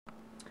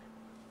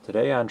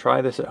Today on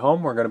Try This at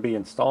Home, we're going to be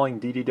installing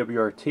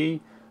DD-WRT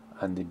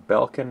on the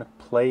Belkin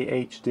Play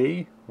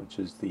HD, which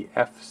is the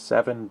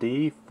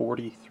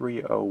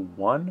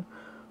F7D4301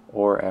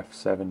 or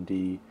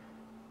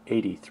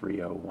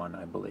F7D8301,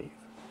 I believe.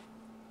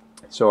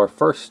 So our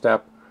first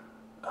step,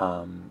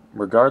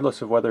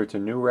 regardless of whether it's a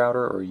new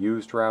router or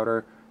used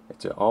router,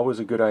 it's always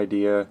a good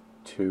idea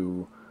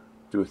to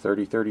do a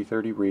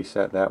 30-30-30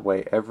 reset. That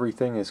way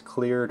everything is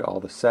cleared, all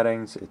the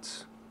settings,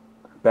 it's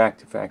back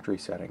to factory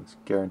settings,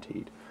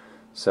 guaranteed.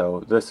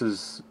 So this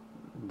is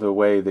the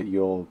way that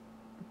you'll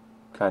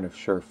kind of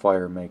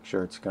surefire make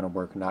sure it's going to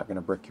work, not going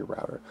to brick your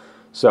router.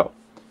 So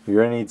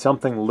you're going to need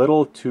something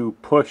little to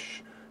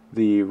push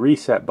the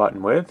reset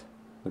button with.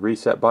 The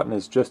reset button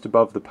is just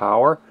above the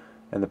power,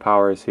 and the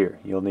power is here.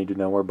 You'll need to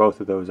know where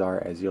both of those are,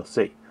 as you'll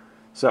see.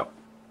 So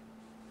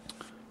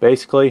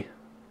basically,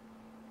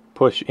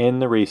 push in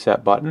the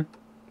reset button,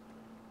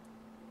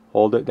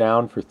 hold it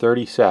down for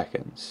 30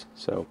 seconds.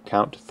 So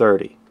count to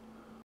 30.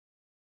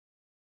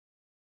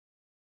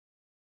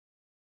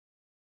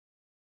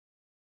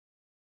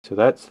 So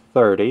that's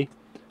 30.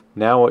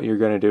 Now what you're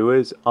going to do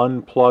is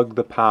unplug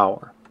the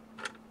power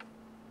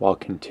while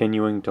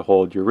continuing to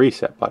hold your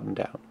reset button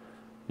down.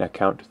 Now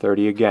count to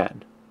 30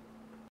 again.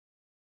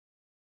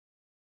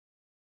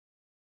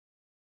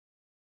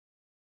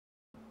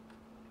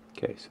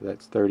 Okay, so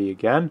that's 30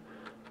 again.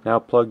 Now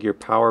plug your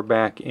power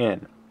back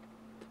in,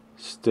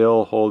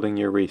 still holding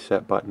your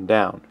reset button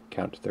down.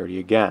 Count to 30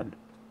 again.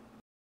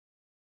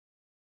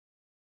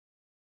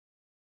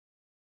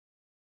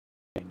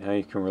 Okay, now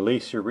you can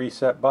release your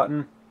reset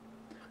button,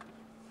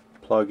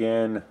 plug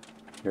in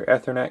your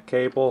Ethernet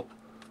cable,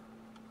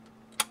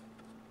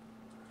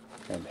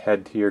 and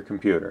head to your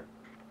computer.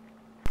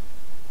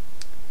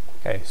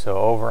 Okay, so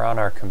over on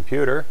our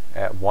computer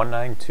at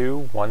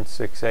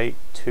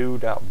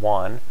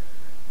 192.168.2.1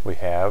 we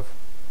have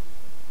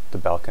the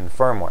Belkin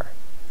firmware.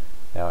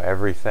 Now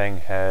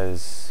everything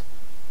has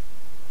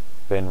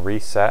been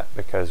reset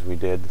because we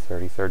did the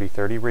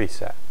 30-30-30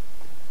 reset.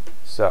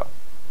 So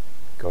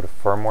go to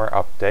firmware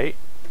update,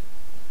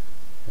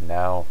 and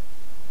now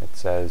it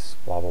says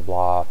blah blah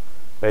blah.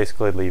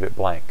 Basically leave it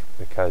blank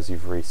because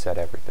you've reset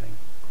everything.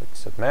 Click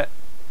submit.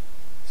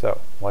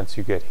 So once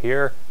you get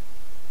here,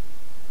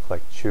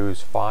 click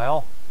choose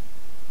file,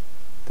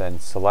 then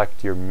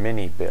select your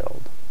mini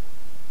build.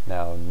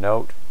 Now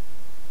note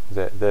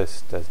that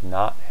this does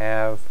not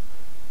have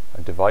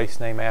a device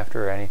name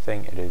after or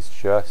anything. It is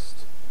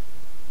just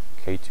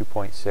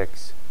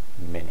K2.6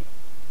 mini.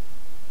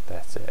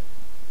 That's it.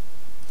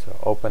 So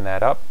open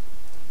that up,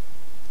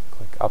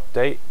 click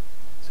update. It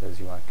says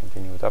you want to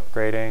continue with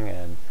upgrading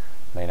and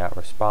may not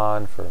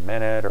respond for a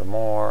minute or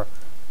more.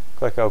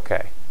 Click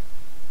OK.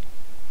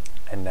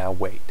 And now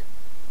wait.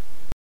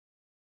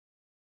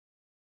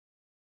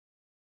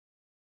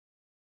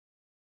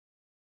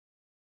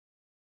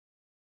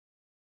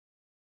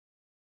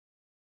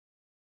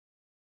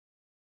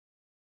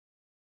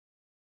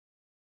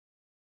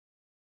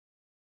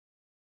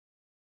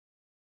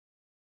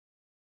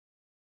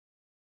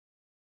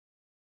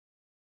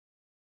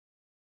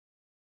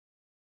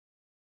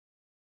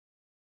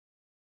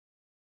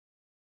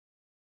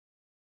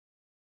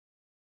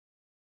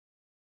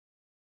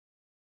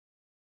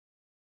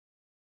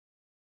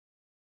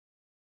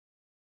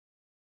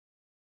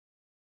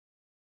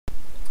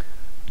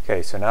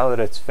 Okay, so now that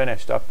it's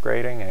finished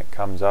upgrading, it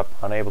comes up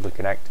unable to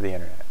connect to the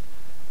internet.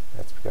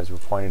 That's because we're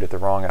pointed at the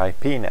wrong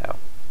IP now.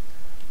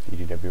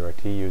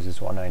 DD-WRT uses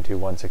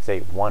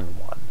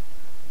 192.168.1.1.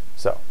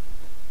 So,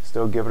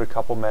 still give it a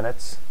couple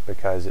minutes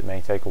because it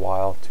may take a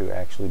while to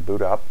actually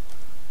boot up,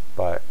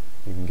 but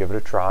you can give it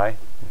a try.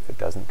 If it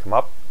doesn't come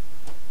up,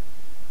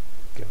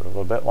 give it a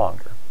little bit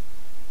longer.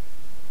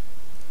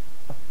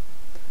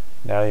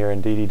 Now you're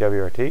in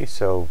DD-WRT,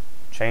 so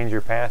change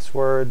your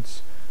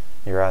passwords.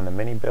 You're on the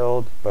mini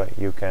build, but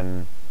you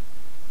can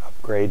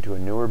upgrade to a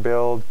newer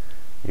build.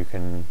 You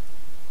can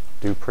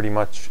do pretty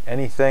much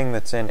anything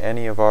that's in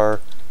any of our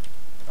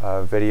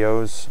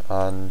videos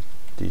on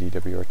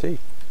DD-WRT.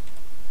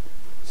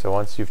 So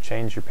once you've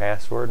changed your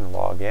password and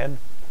log in,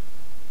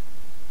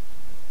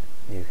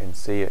 you can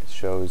see it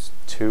shows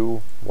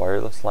two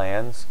wireless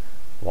LANs.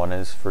 One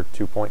is for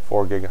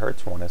 2.4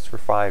 gigahertz, one is for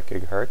 5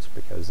 gigahertz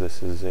because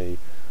this is a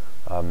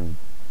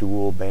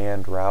dual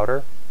band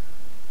router.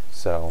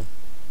 So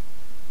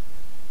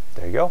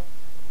there you go.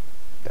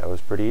 That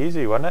was pretty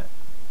easy, wasn't it?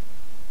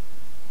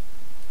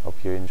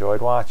 Hope you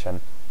enjoyed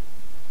watching.